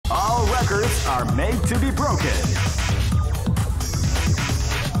records are made to be broken.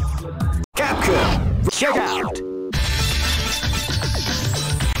 Capcom, check out!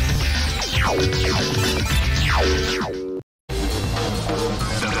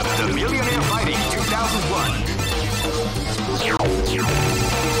 The Millionaire Fighting 2001.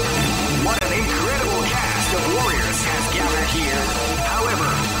 What an incredible cast of warriors has gathered here. However,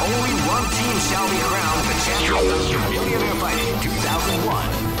 only one team shall be crowned the champion of the Millionaire Fighting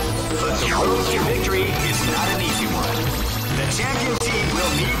 2001. But the road to victory is not an easy one. The champion team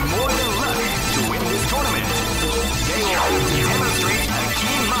will need more than luck to win this tournament. They will have to demonstrate a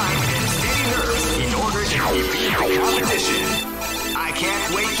keen mind and steady nerves in order to defeat the competition. I can't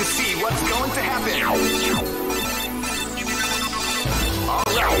wait to see what's going to happen.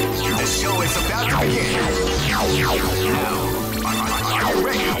 Alright, the show is about to begin. Now, are you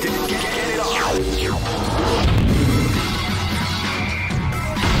ready to get it on?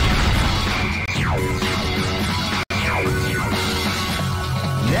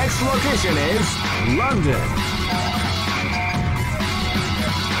 Next location is London.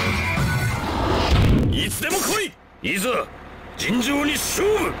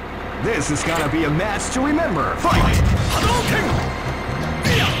 This is gonna be a match to remember. Fight! Hadouken!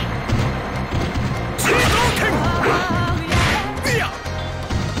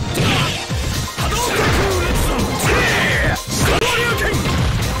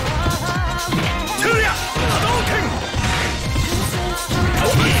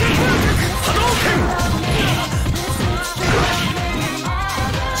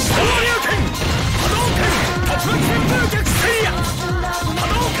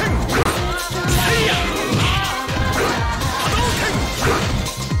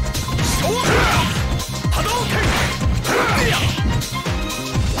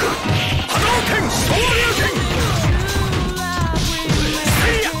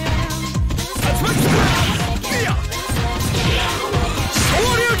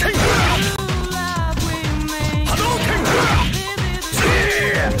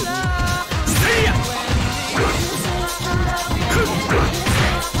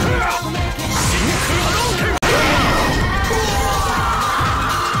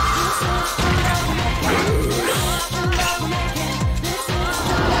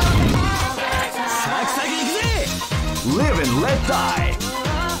 Live and let die.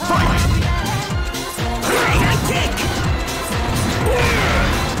 Fight! Kick!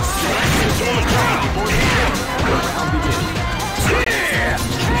 Round begins.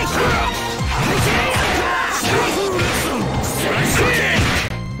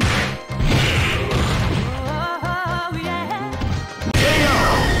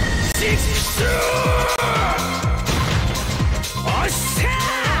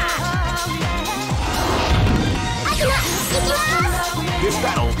 This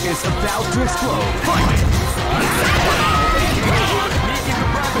battle is about to explode. Fight!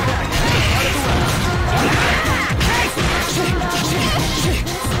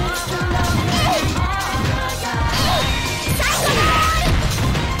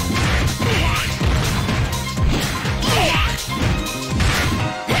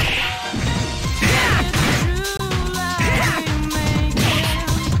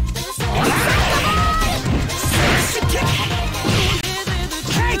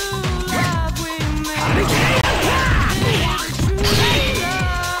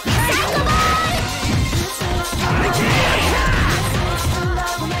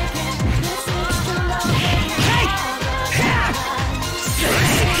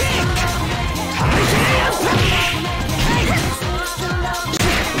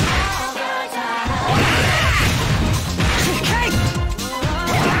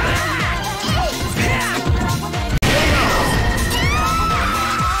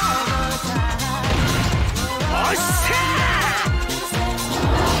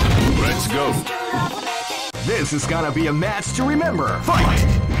 This is gonna be a match to remember. Fight!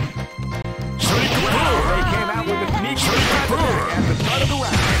 They came out with a sneak attack at the start of the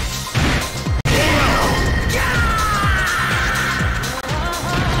round.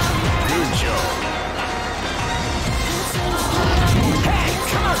 Good job. Hey,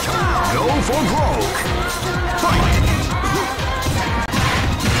 come on! Go for broke. Fight!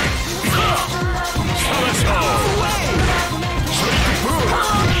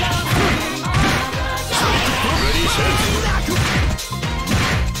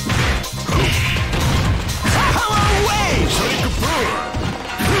 Power away!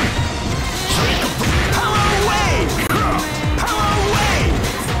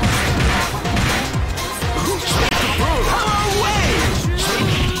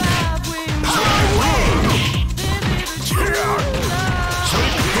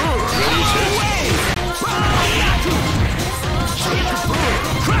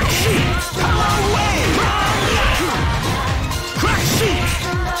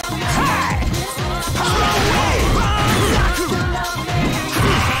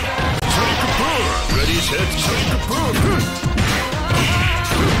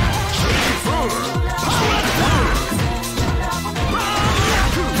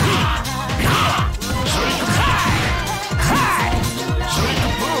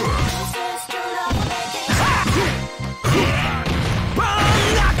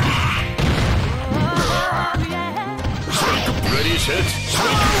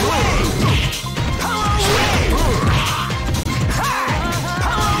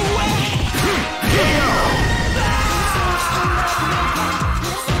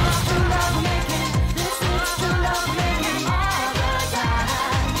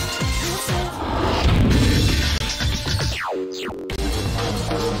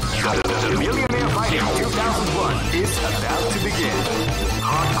 The Millionaire Fighting 2001 is about to begin.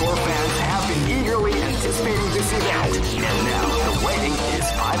 Hardcore fans have been eagerly anticipating this event, and now the waiting is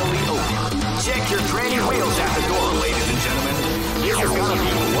finally over. Check your training wheels at the door, ladies and gentlemen. This is gonna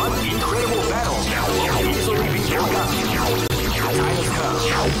be one incredible battle that will easily be forgotten. The time has come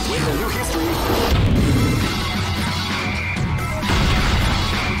when the new history.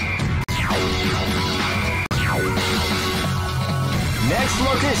 Next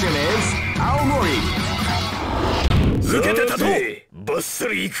location is Aomori.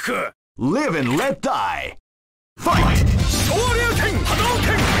 Live and let die. Fight!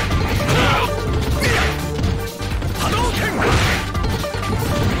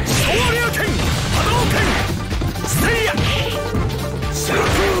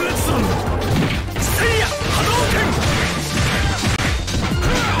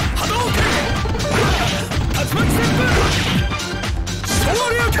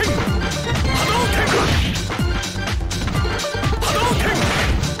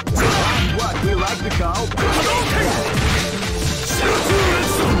 What we like to call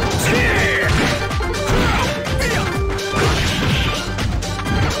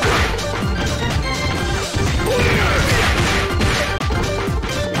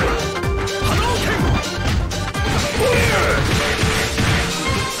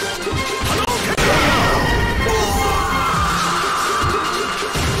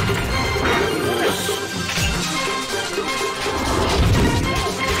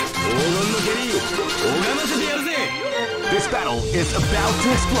This battle is about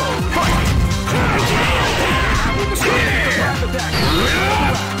to explode. Fight!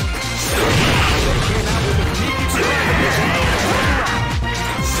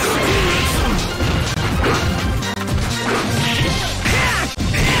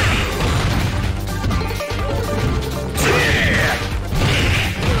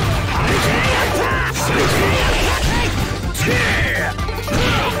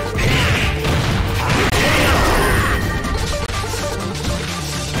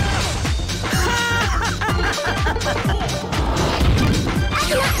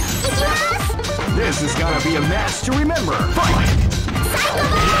 This is gonna be a match to remember. Fight!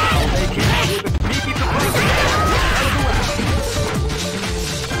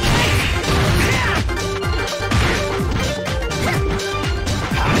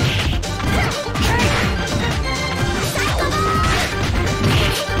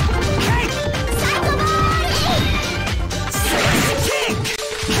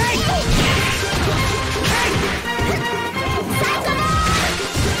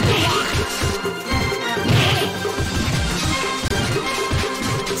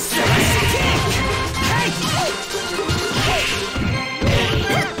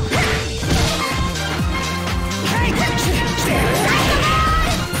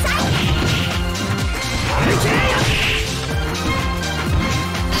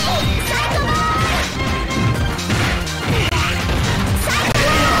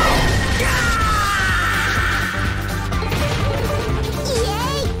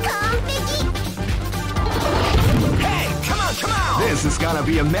 This is gonna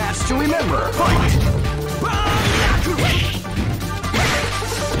be a match to remember. Fight!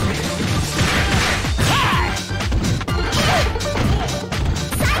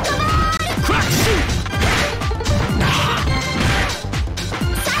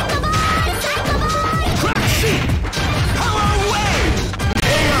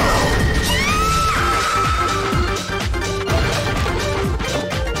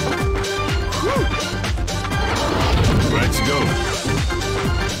 Let's go.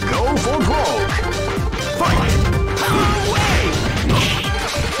 Go for broke. Fight!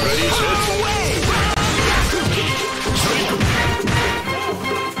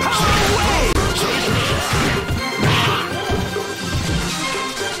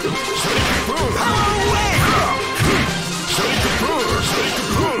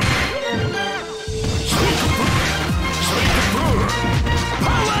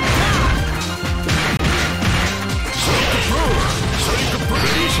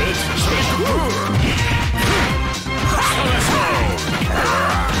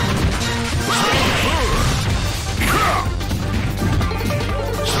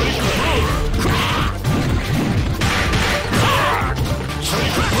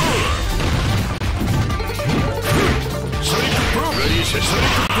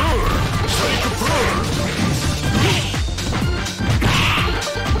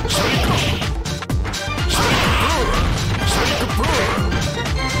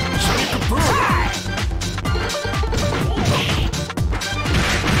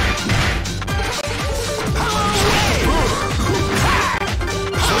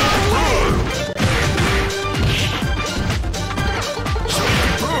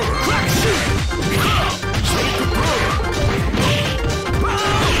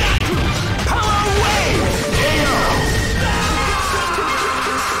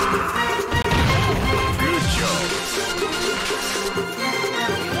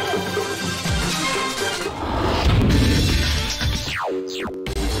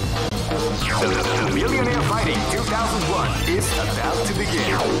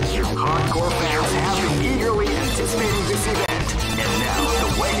 begin. Hardcore fans have been eagerly anticipating this event, and now the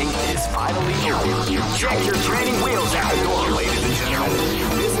waiting is finally over. Check your training wheels at the door, ladies and gentlemen.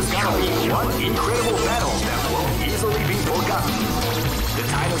 This is gonna be one incredible battle that won't easily be forgotten. The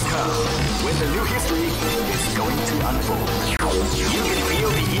time has come when the new history is going to unfold. You can feel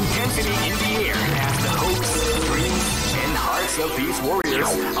the intensity in the air as the hopes, dreams, and hearts of these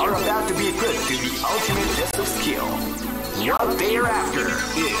warriors are about to be put to the ultimate test of skill. What they are after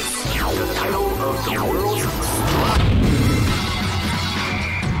is the title of the world's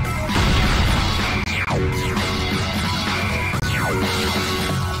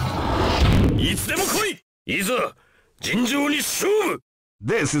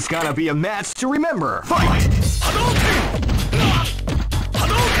This is gonna be a match to remember. Fight! Hadouken!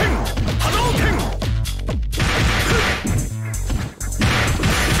 Hadouken! Hadouken!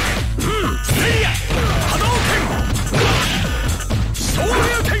 Seiya! Hadouken!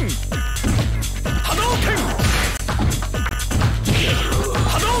 Shoryuken! Hadouken!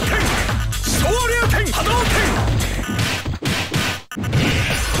 Hadouken! Shoryuken! Hadouken!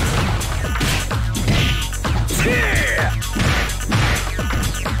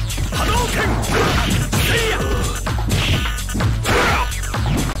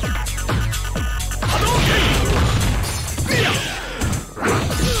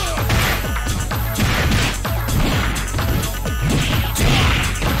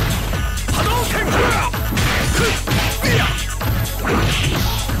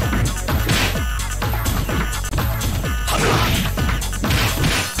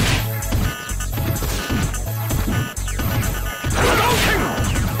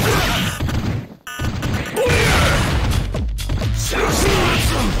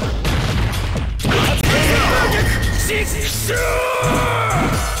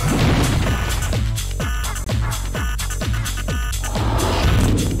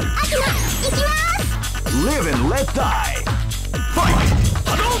 Live and let die. Fight!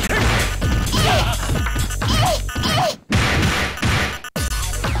 Hadouken!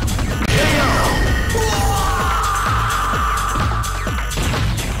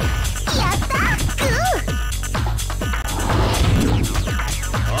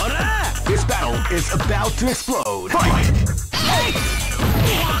 This battle is about to explode. Fight!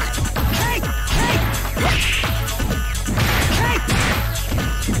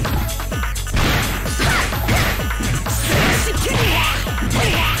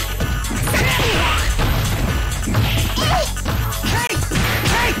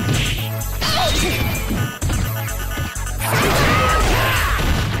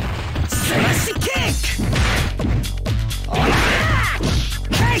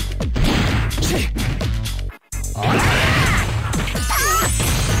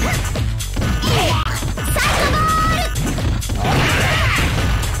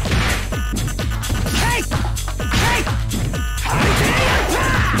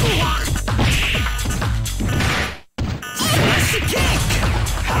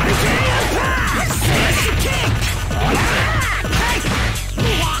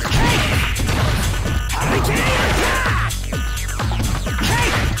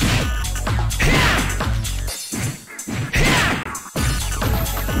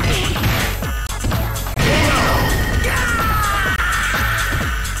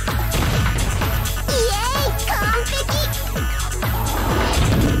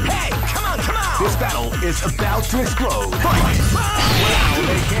 Is about to explode. Fight! Wow,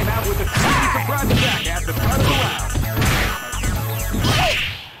 they came out with a crazy surprise attack at the start of the round.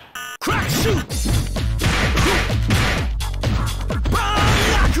 Crack shoot!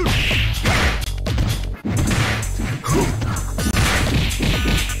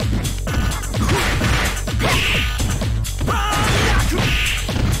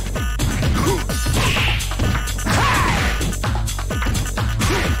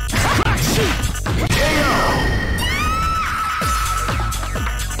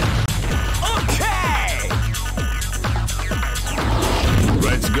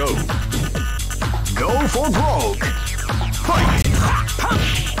 Go for broke. Fight!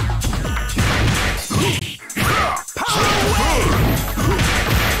 Power away!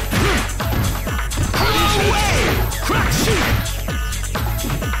 Power away! Crack shoot!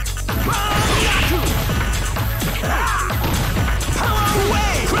 Power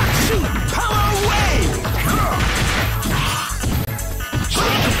away! Crack shoot! Power away!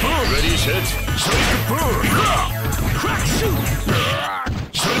 Ready, set. Crack shoot!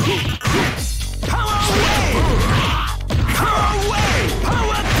 Power away! Power away!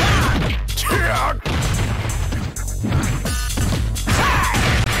 Power down!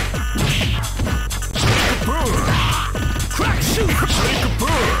 Crack shoot!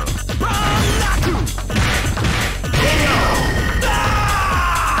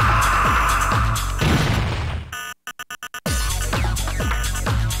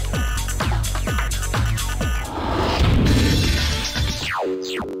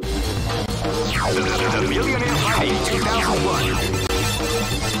 Millionaire Fighting 2001.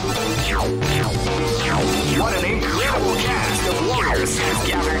 What an incredible cast of warriors has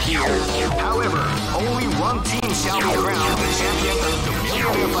gathered here. However, only one team shall be crowned the champion of the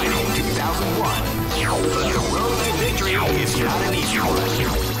Millionaire Fighting 2001. But the road to victory is not an easy one.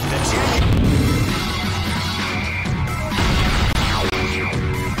 The champion...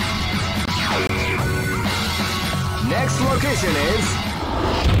 Next location is...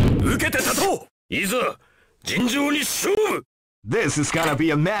 This is gonna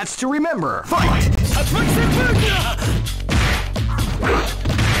be a match to remember. Fight!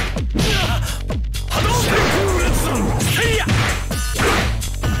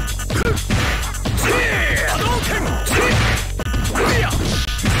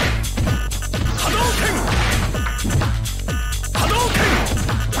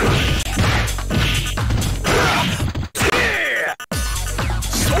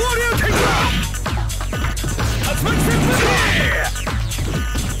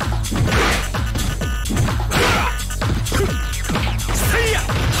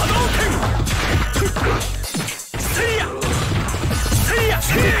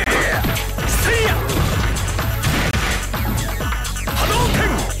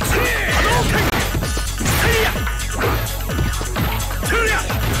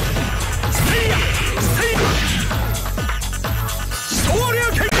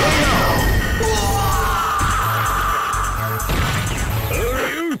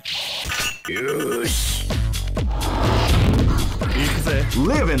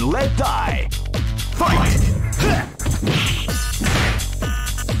 Live and let die. Fight!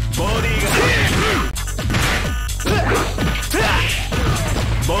 Body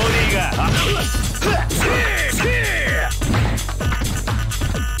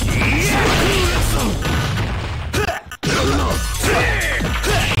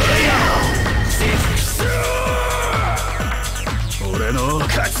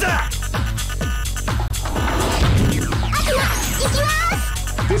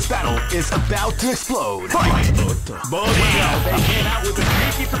This battle is about to explode. Fight! Body! They came out with a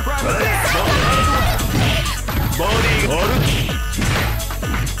sneaky surprise attack. Body! Body!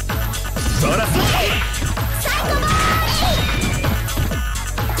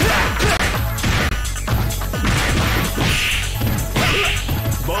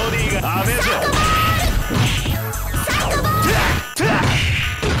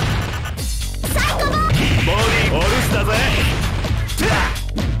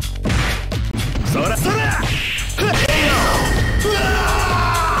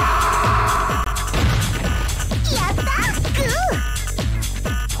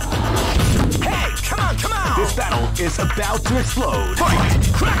 This battle is about to explode.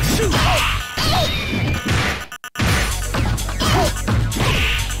 Fight! Crack! Shoot!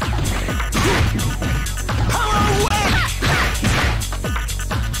 Power away!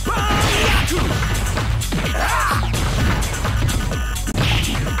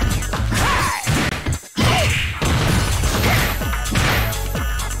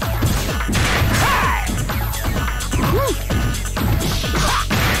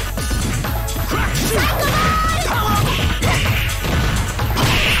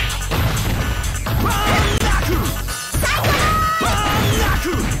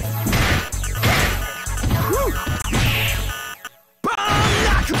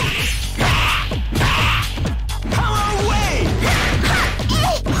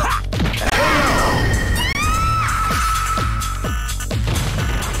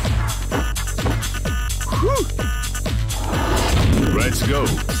 Let's go.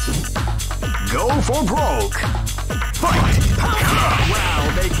 Go for broke. Fight!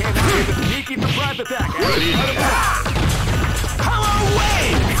 Wow, they came out with a sneaky surprise attack. Power away!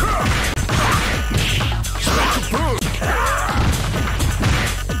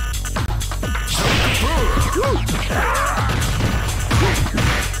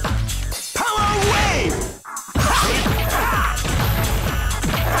 Power away!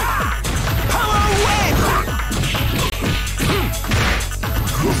 Power away!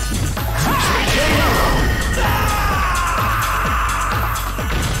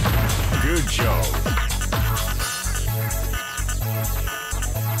 Good job.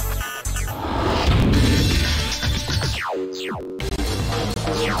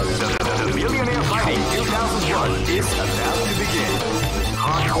 The Millionaire Fighting 2001 is about to begin.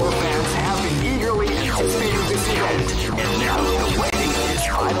 Hardcore fans have been eagerly anticipating this event, and now the waiting is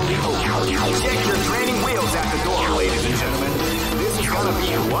finally over. Check your training wheels at the door, ladies and gentlemen. This is gonna be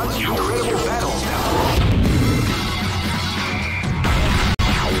one incredible battle now.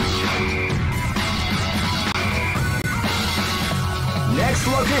 Next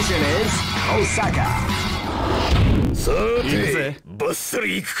location is Osaka.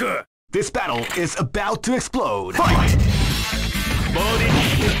 This battle is about to explode. Fight! Body.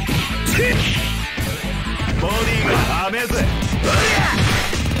 Bodyがダメぜ。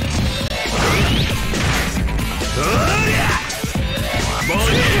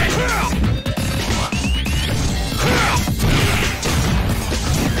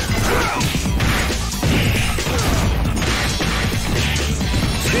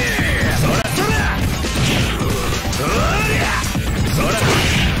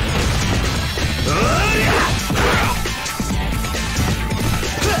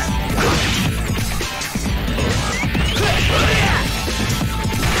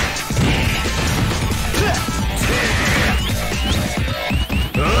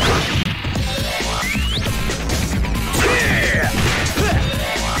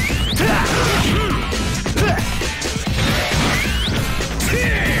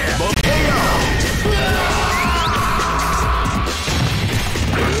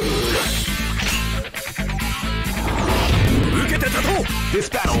This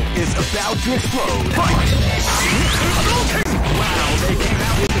battle is about to explode. Fight! Wow, they came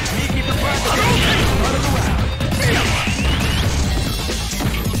out with the sneaky surprise out of the round.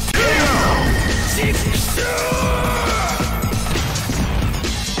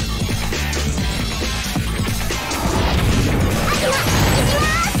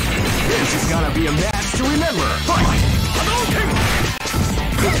 This is gonna be a match to remember. Fight!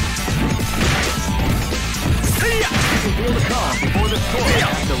 You can feel the calm before the storm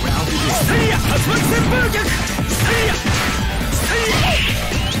as the round begins.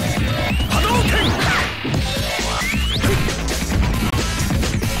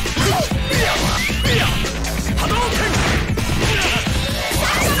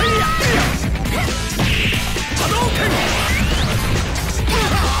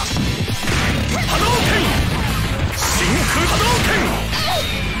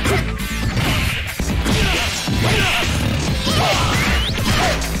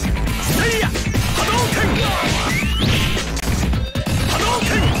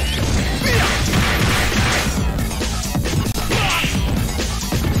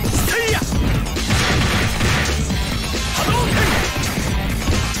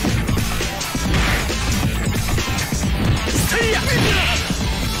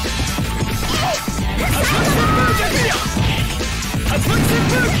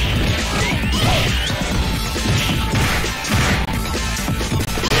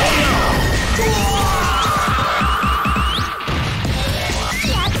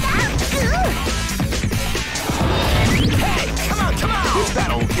 This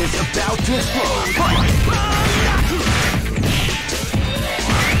battle is about to explode. Fight!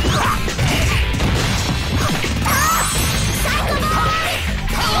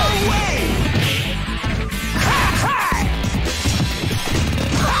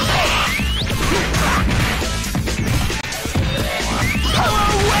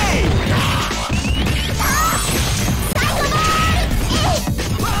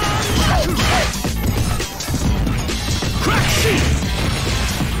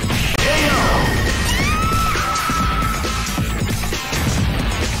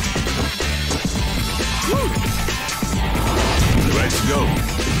 Let's go.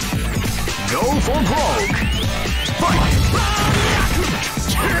 Go for broke. Fight!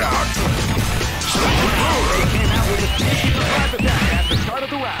 Came out with a sneaky surprise attack at the start of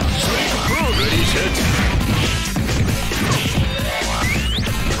the round. Ready, set.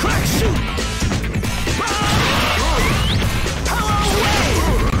 Crack shoot! Power wave!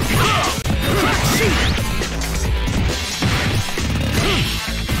 Crack shoot!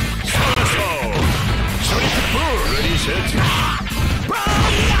 Ready, set.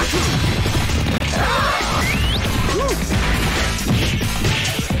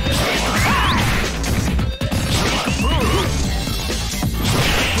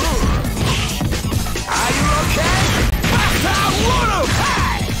 Are you okay?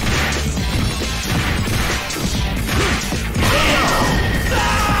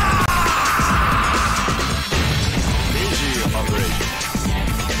 Easy operation.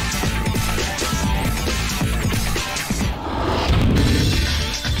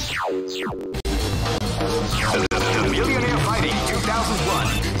 The Millionaire Fighting 2001.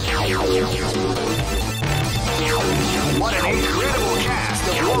 What an incredible cast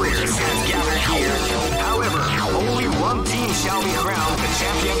of warriors has gathered here. However, only one team shall be crowned the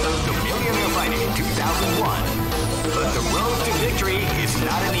champion of the Millionaire Fighting 2001. But the road to victory is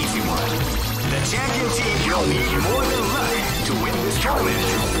not an easy one. The champion team will need more than luck to win this tournament.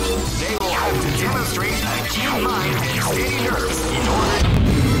 They will have to demonstrate a keen mind and steady nerves in order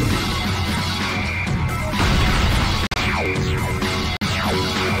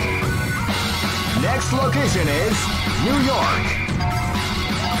New York.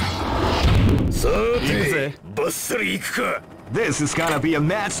 さて、バッサリ行くか。This is gonna be a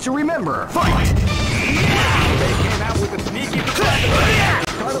match to remember. Fight! They came out with a sneaky body.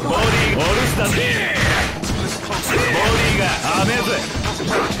 オールスターでボディがダメぜ。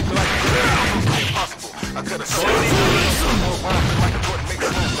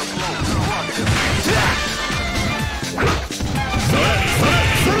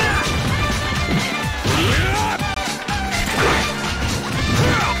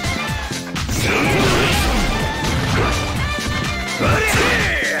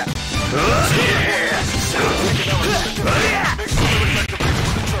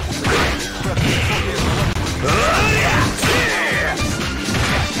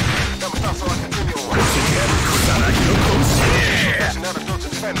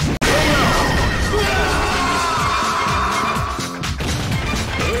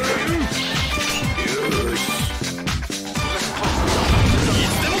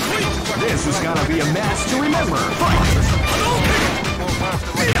This is gonna be a match to remember. Fight!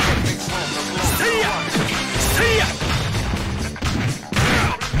 See ya! See ya!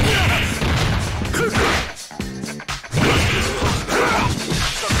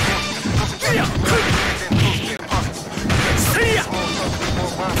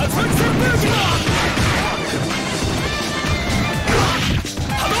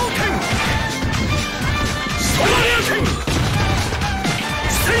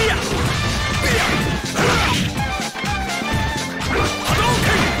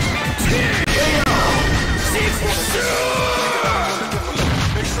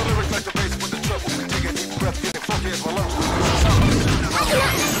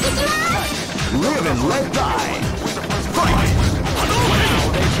 Live and let die. Fight! Hadouken!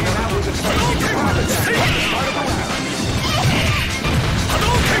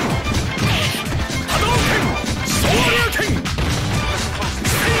 Hadouken! Hadouken! Hadouken! Hadouken! Hadouken!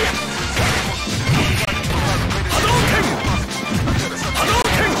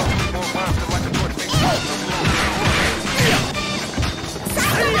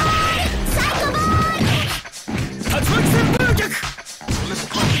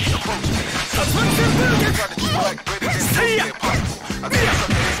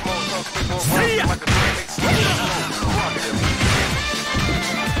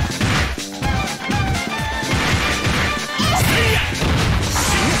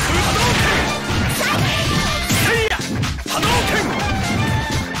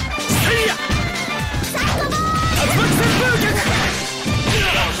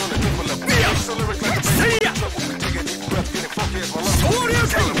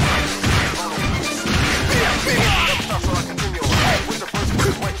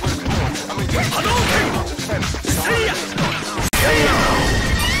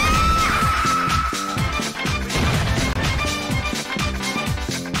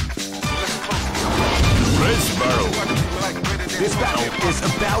 This battle is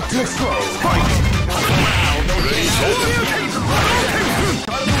about to explode. Fight!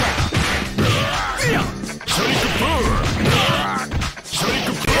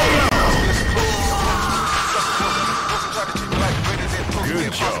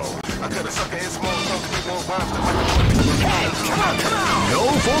 Good job. Go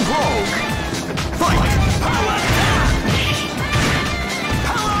for broke. Fight! Power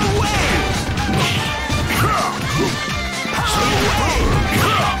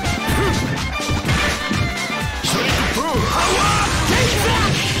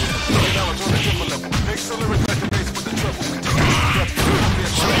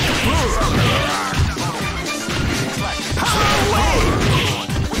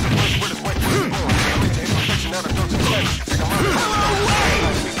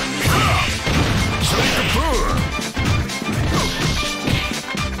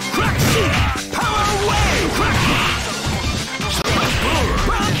away!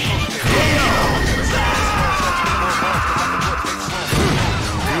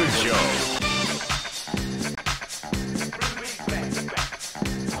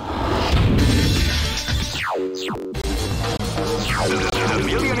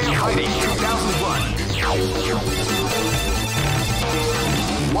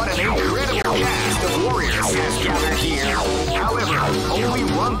 What an incredible cast of warriors has gathered here. However, only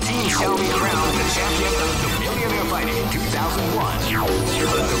one team shall be crowned the champion of the Millionaire Fighting 2001.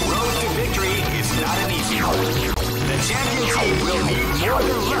 But the road to victory is not an easy one. The champion team will need more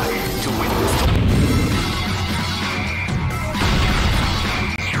than luck to win this tournament.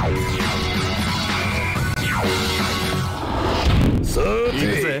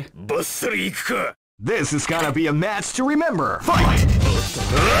 This is gonna be a match to remember. Fight!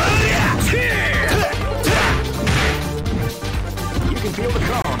 can feel the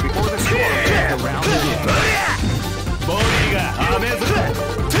calm before the storm as the round begins. Body ga amezu.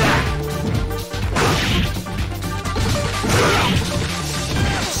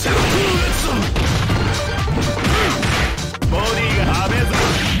 Body ga amezu.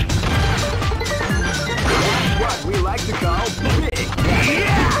 What we like to call big.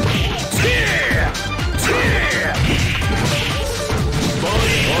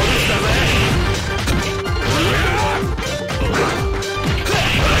 Body orders the left.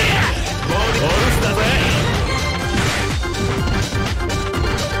 Body orders the left.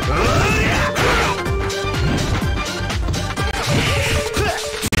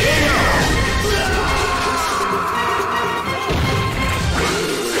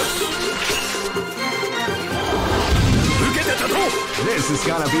 This is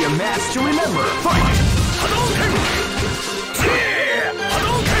gonna be a match to remember. Fight! Hadouken!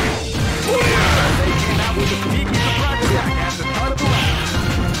 Hadouken! They came out with a sneaky surprise attack at the start of the round.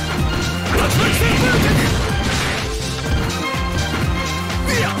 Let's mix it!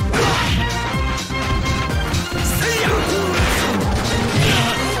 See ya! See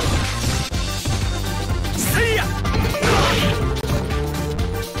ya!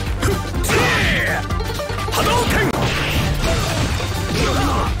 Hadouken!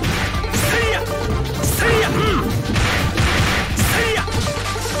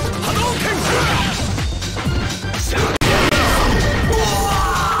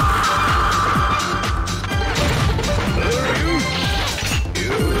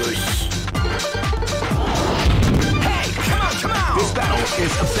 This battle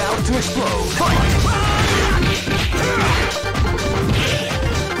is about to explode. Fight!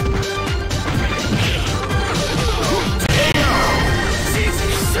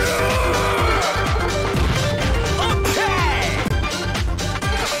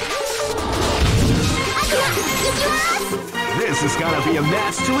 This is gonna be a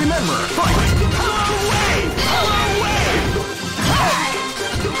match to remember. Fight! Power wave! Power wave!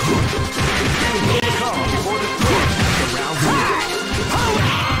 Calm before the storm. The round begins. Power!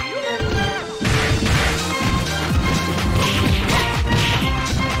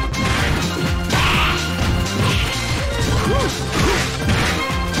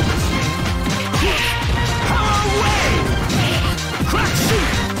 Power wave! Crack shoot!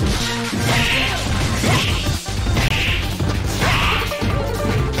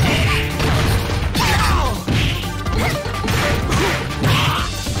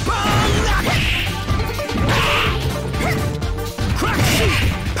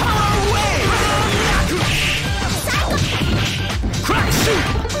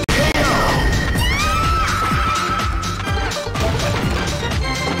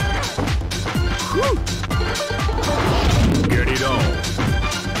 Get it on.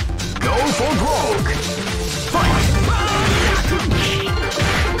 Go for broke. Fight!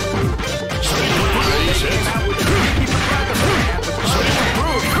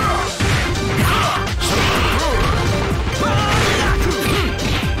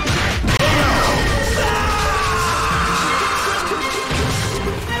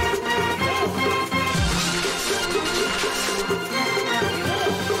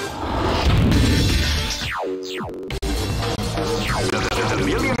 The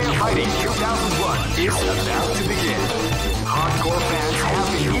Millionaire Fighting 2001 is about to begin. Hardcore fans have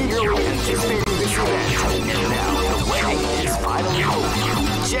been eagerly anticipating this event, and now the wedding is finally over.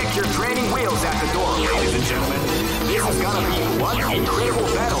 Check your training wheels at the door, ladies and gentlemen. This is gonna be one incredible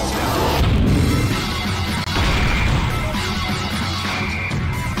battle now.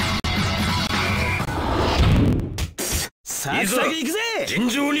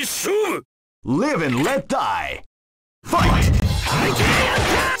 Live and let die. Fight!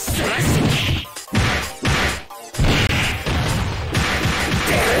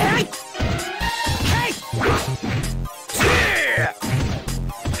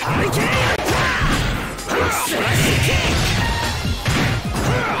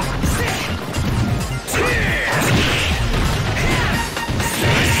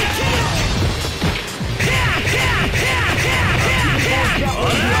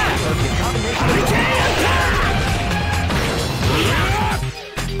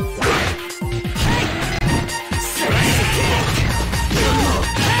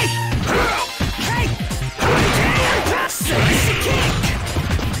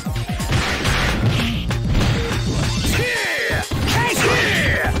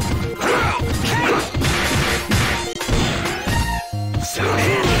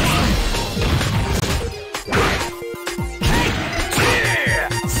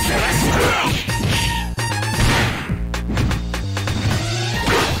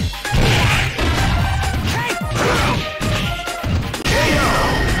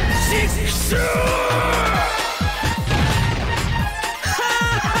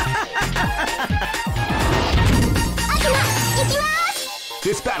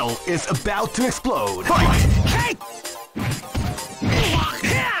 This battle is about to explode. Fight! Hey!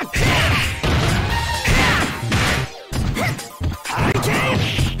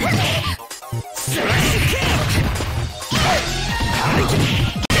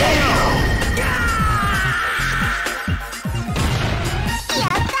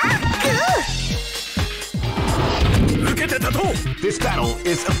 This battle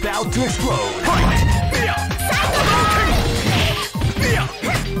is about to explode. Fight!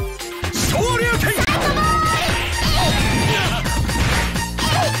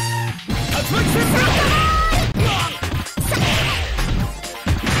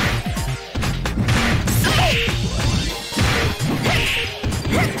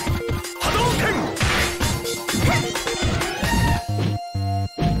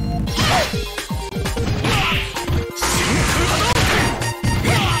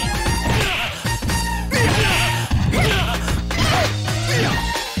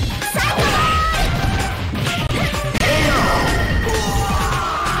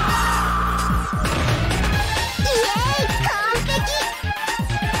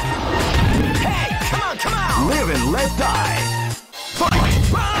 Live and let die. Fight!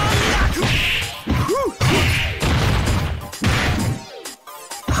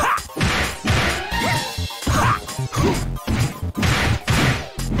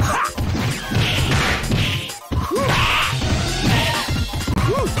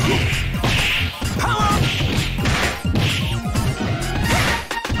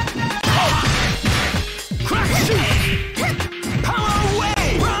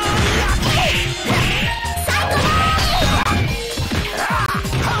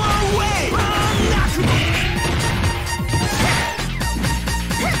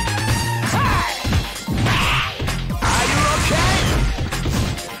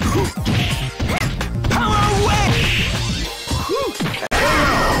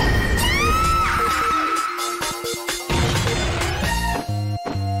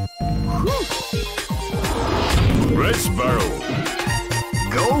 Let's battle.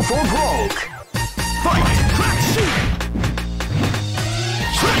 Go for broke. Fight! Crack shoot!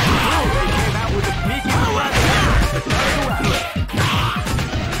 They came out with a sneak power attack.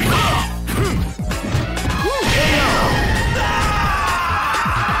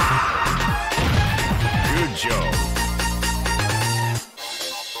 Good job.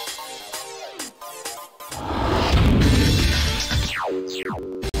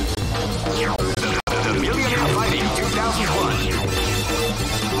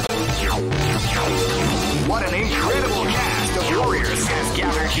 What an incredible cast of warriors has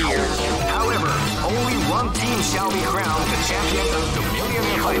gathered here. However, only one team shall be crowned the champion of the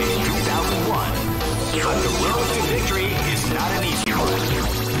Millionaire Fighting 2001. But the road to victory is not an easy one.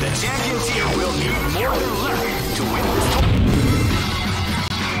 The champion team will need more than luck to win this tournament.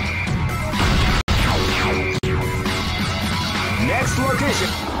 Next location.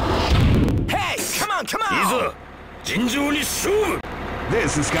 Hey, come on, come on!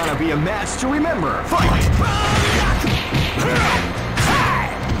 This is gonna be a match to remember. Fight!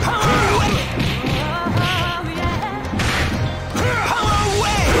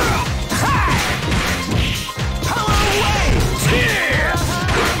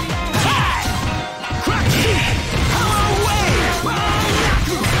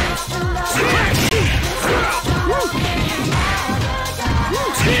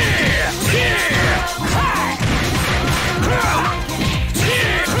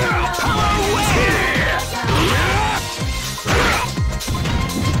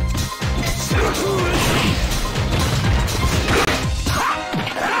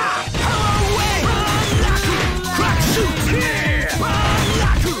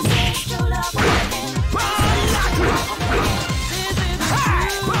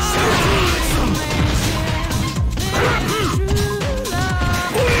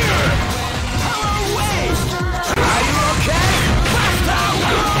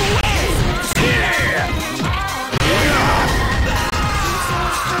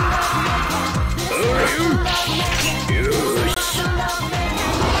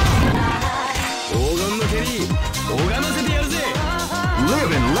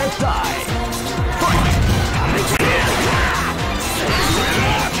 Live and let die. Fight!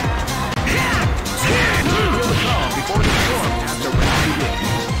 Feel the calm before the storm as the round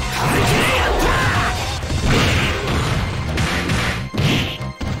begins.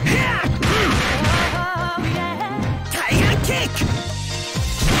 Tiger kick!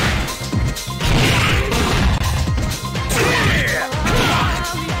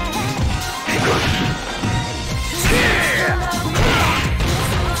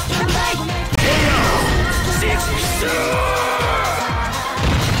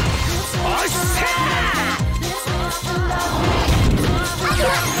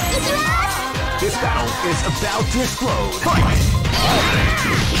 to explode. Fight!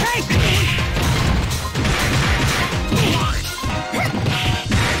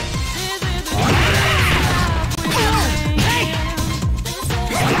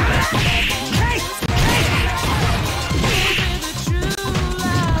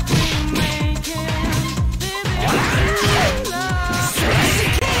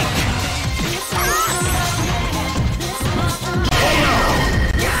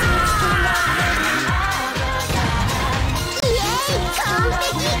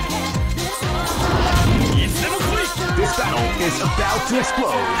 This battle is about to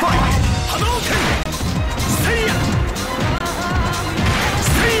explode. Fight! Hadouken! Seiya!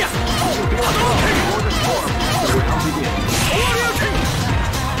 Seiya! Hadouken! For the storm, the round begins. Shoryuken!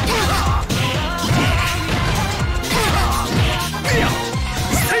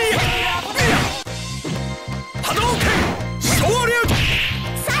 Seiya! Hadouken! Shoryuken!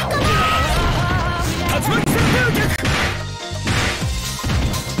 Tatsumaki Senpukyaku!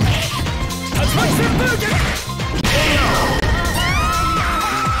 Tatsumaki Senpukyaku!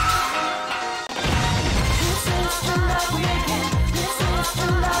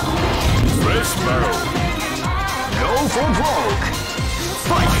 Fresh battle. Go for broke.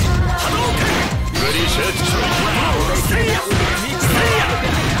 Fight. Hadouken. Ready, set, Seiya. Seiya. Seiya.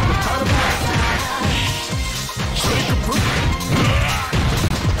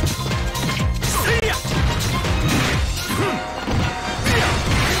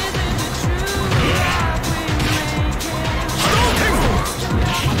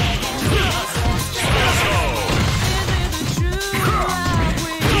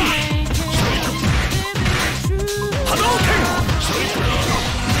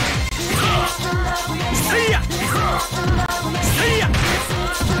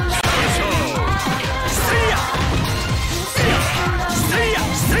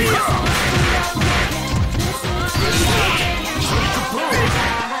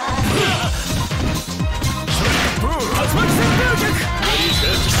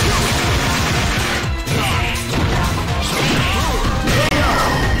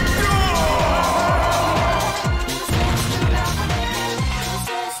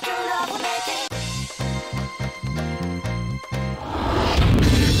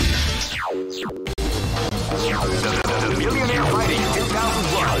 The Millionaire Fighting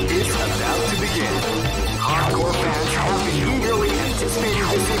 2001 is about to begin. Hardcore fans have been eagerly anticipating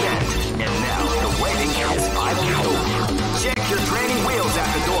this event, and now the waiting is finally over. Check your training wheels at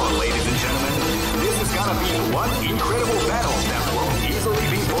the door, ladies and gentlemen. This is gonna be one incredible battle that won't easily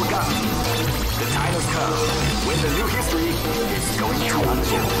be forgotten. The time has come when the new history is going to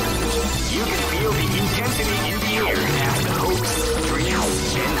unfold. You can feel the intensity in the air as the hopes,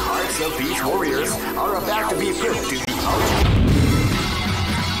 dreams, and hearts of these warriors are about to be put to the ultimate.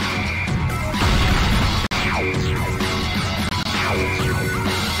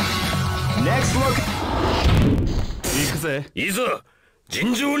 Next look. 行くぜ。いざ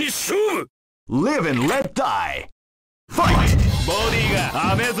尋常に勝負。Live and let die. Fight. ボディ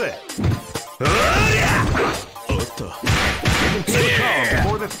が甘えぜ。おりゃ。おっと。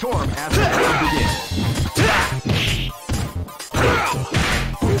Before the storm as the battle begins.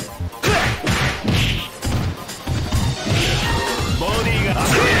 Bodyが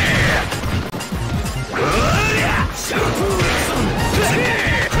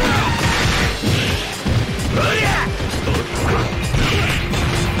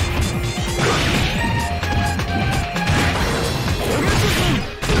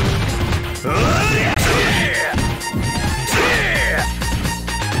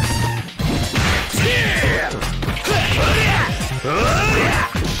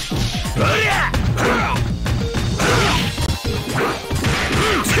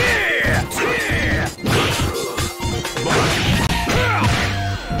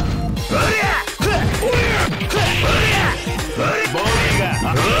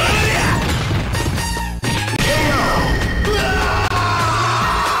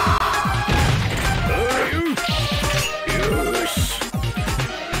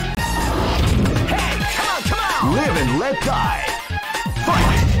Live and let die.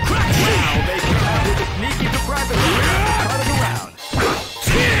 Fight! Wow, they came out with a sneaky surprise at the start of the round.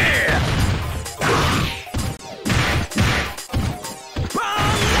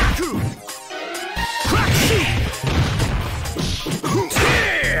 Bangaku! Crack shoot!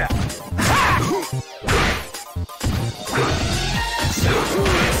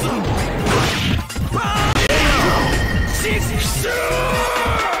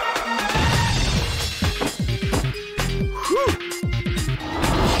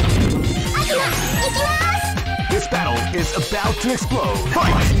 This battle is about to explode.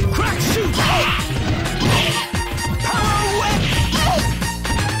 Fight! Crack shoot!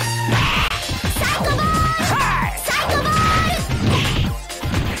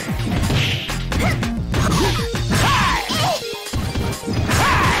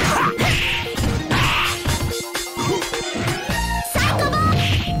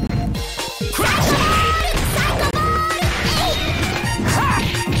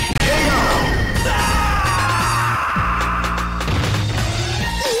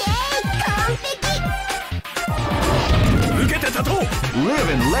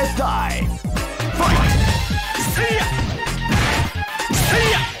 and let die. Fight! See ya!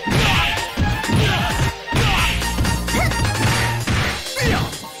 See ya!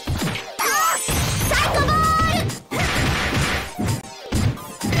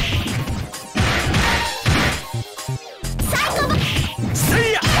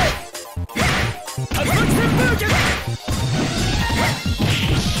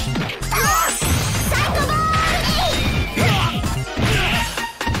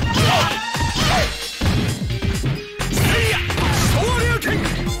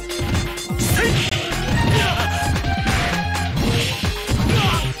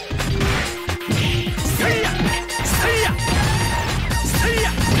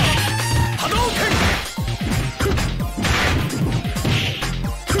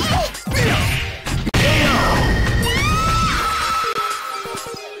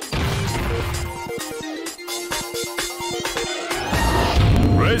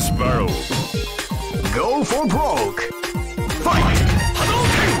 Go for broke. Fight!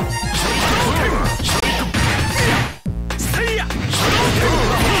 Hadouken! See ya!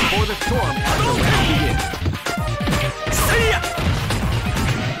 Before the storm as the round begins. See ya!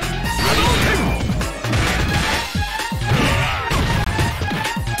 Hadouken!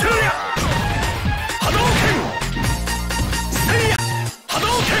 To ya! Hadouken! See ya!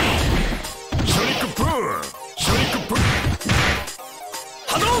 Hadouken! Sonic Boom! Sonic Boom!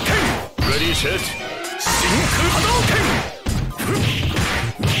 Hadouken! Ready, set. Hadouken!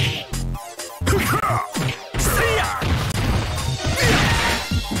 See ya!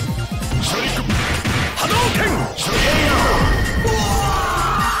 Sonic Hadouken!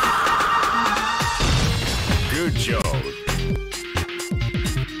 Good job.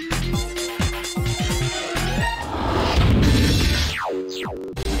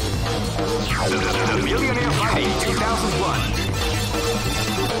 The Millionaire Fighting 2001.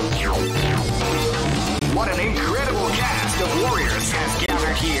 What an incredible cast of warriors has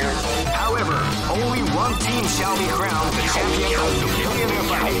gathered here. However, only one team shall be crowned the champion of the Millionaire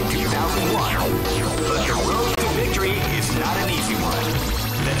Fighting 2001. But the road to victory is not an easy one.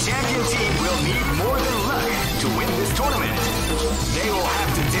 The champion team will need more than luck to win this tournament. They will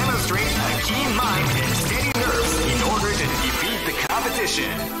have to demonstrate a keen mind and steady nerves in order to defeat the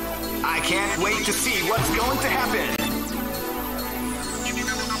competition. I can't wait to see what's going to happen.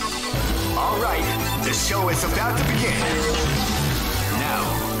 Alright, the show is about to begin. Now,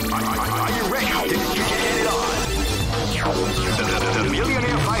 are you ready to get it on? The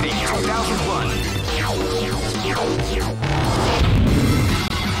Millionaire Fighting 2001.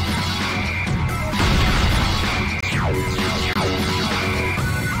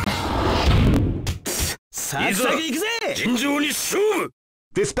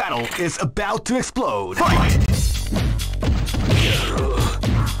 This battle is about to explode. Fight!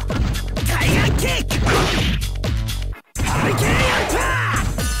 Tiger kick! Hurricane attack!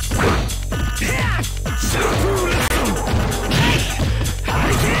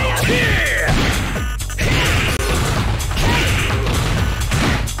 Hurricane attack!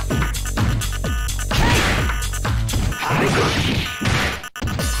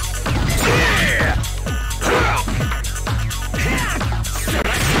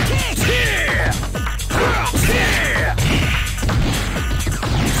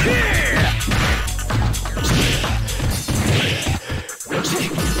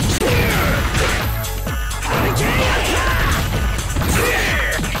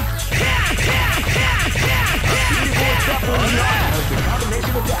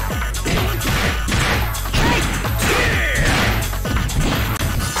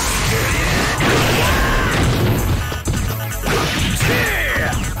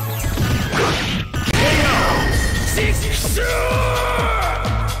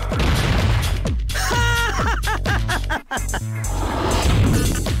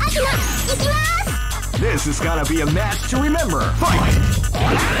 This is gonna be a match to remember. Fight!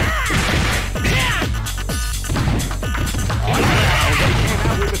 They came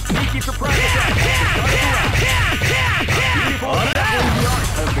out with a sneaky surprise attack at the start of the round. Beautiful tackling the art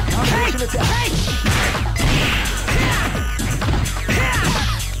of the combination attack.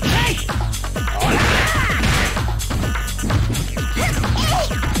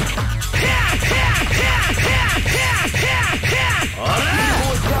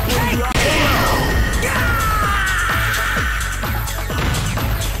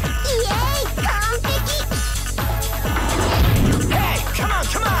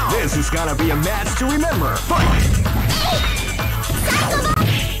 This is gonna be a match to remember. Fight!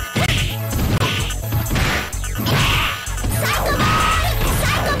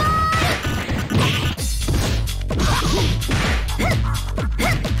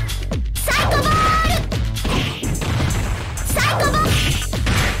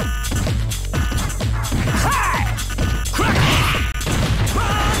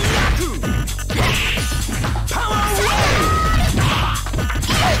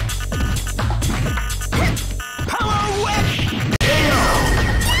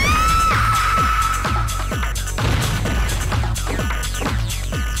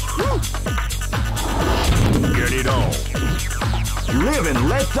 Live and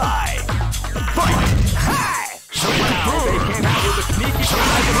let die. Fight! Hi! So wow, they came out with a sneaky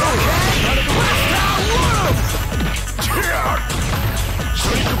surprise of out of the West Town Wolf!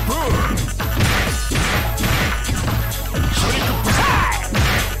 Sonic Boom! Sonic Boom!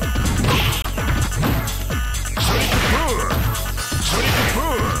 Sonic Boom! Sonic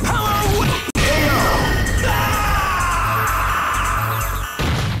Boom! Hello!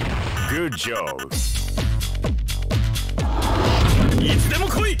 Good job.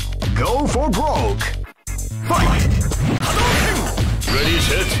 Go for broke. Fight! Ready,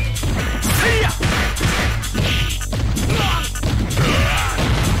 set. See ya!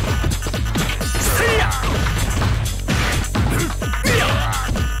 See ya!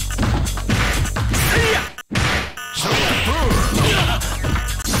 See ya! Sonic Boom!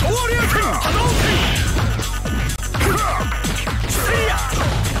 Shoryuken! Hadouken! See ya!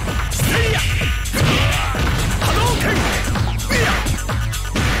 See ya! Hadouken!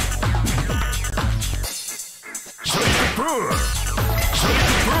 Sonic Boom!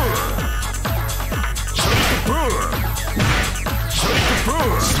 Sonic Boom! Sonic Boom! Sonic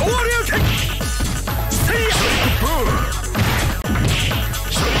Boom! Shoryuken! See ya! Sonic Boom!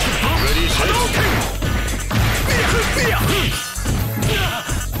 Sonic Boom! Ready, set. Hadouken!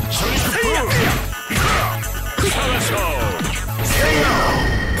 Sonic Boom! Karacho! See ya!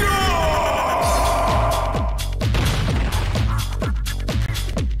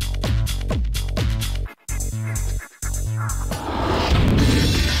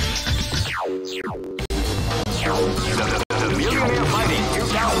 The Millionaire Fighting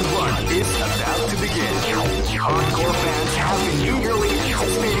 2001 is about to begin. Hardcore fans have been eagerly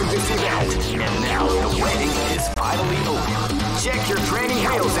anticipating this event, and now the waiting is finally over. Check your training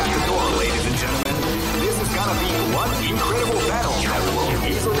wheels at the door, ladies and gentlemen. This is gonna be one incredible battle that will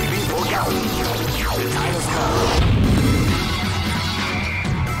easily be forgotten. The time has come.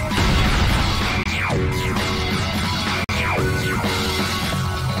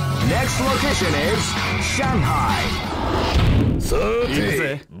 Next location is Shanghai.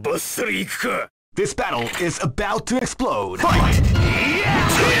 This battle is about to explode. Fight!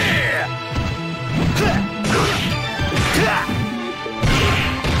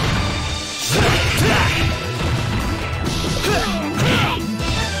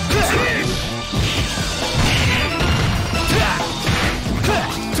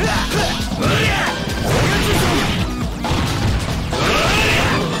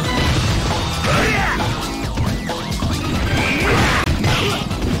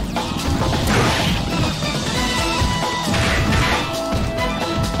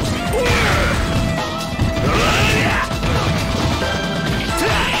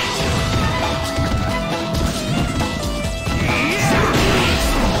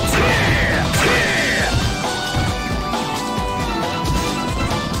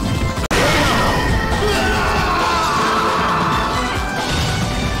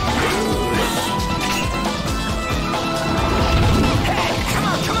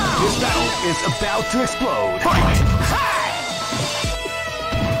 Is about to explode. Fight!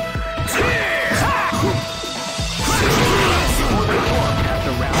 At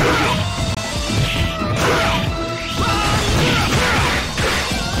the round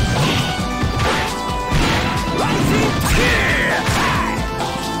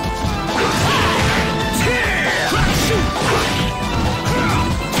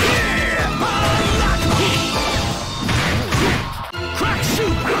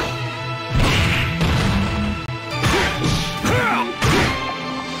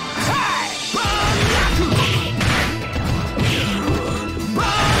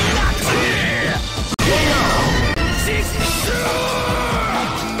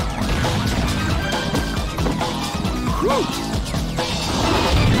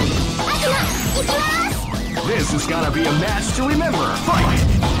This is gonna be a match to remember. Fight!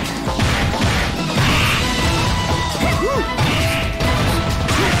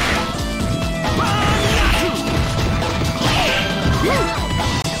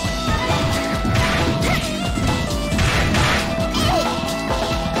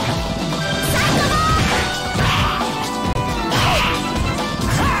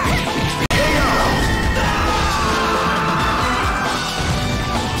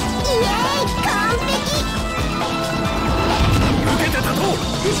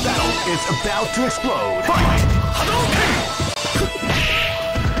 This battle is about to explode. Fight! Hadouken!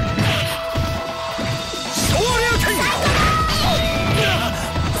 Shoryuken!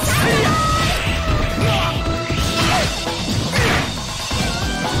 See ya!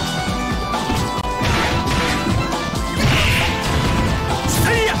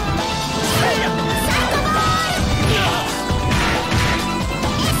 See ya! See ya!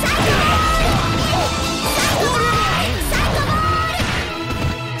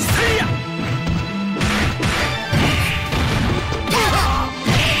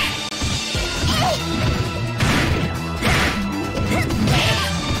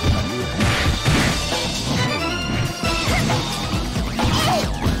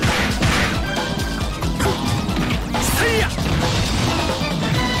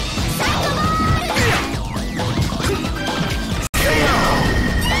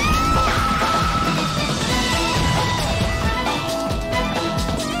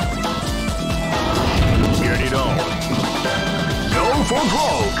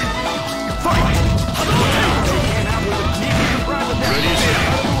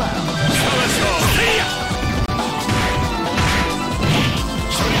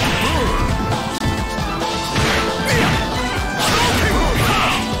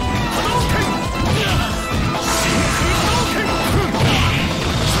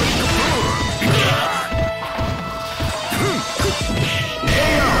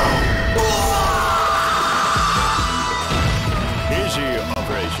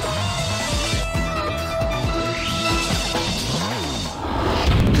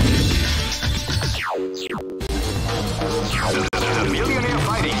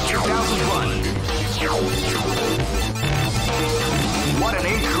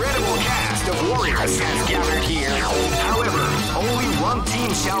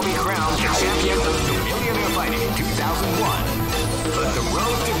 shall be crowned the champion of the Millionaire Fighting 2001. But the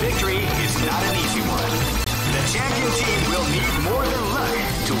road to victory is not an easy one. The champion team will need more than luck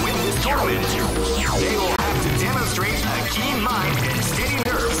to win this tournament. They will have to demonstrate a keen mind and steady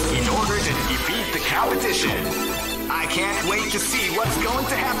nerves in order to defeat the competition. I can't wait to see what's going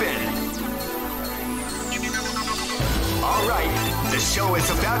to happen. Alright, the show is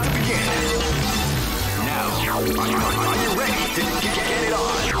about to begin. Now, are you ready to get it on?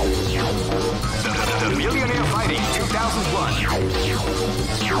 The Millionaire Fighting 2001.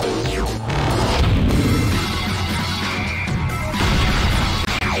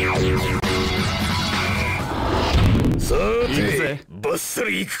 さて、バッサ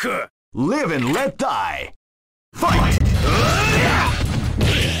リ行くか。Live and let die. Fight!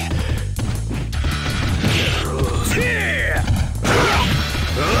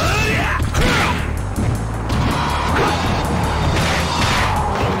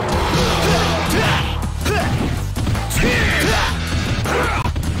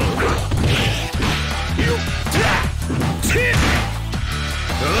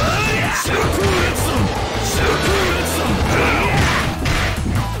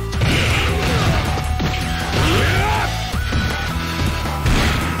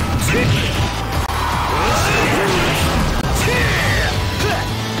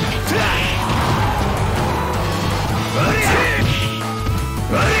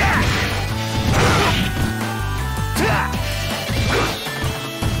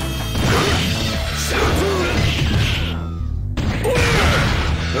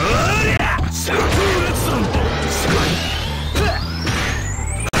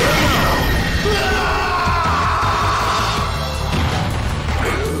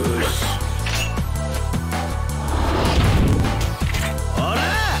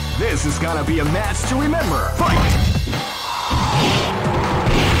 This is gonna be a match to remember. Fight!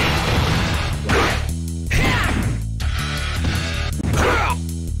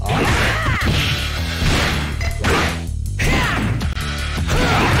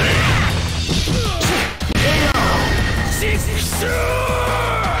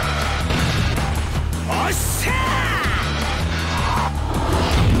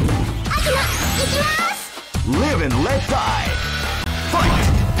 Live and let die. Fight!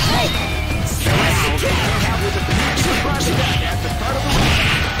 With the surprise attack at the start of the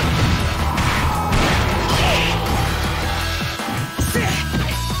round.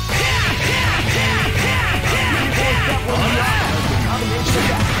 Reinforce that one beyond as the combination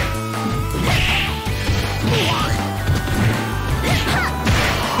attack.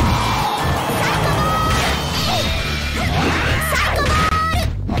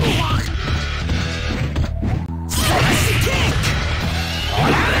 Psycho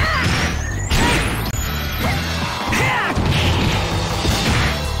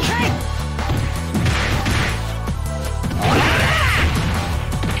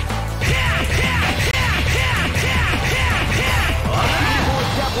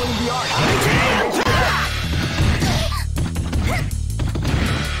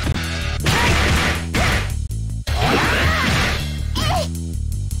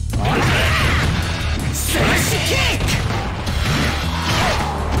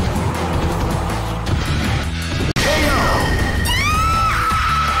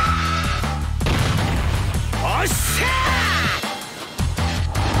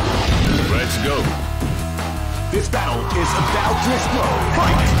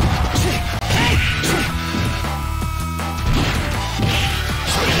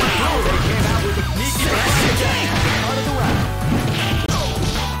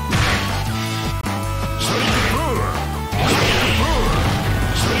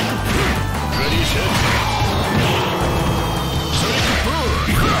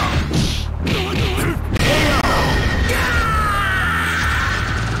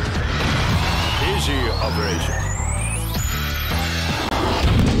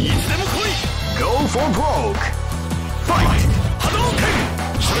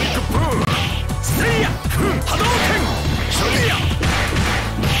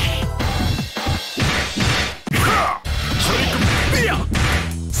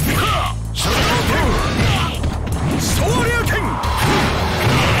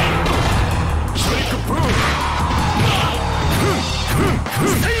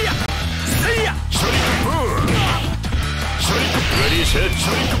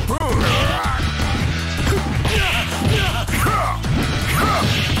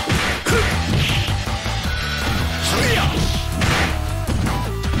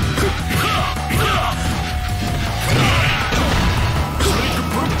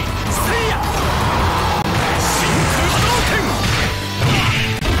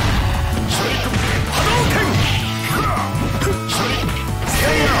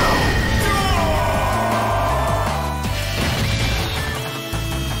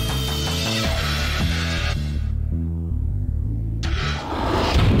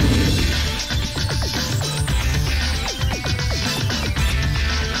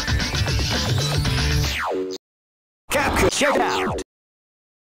Check out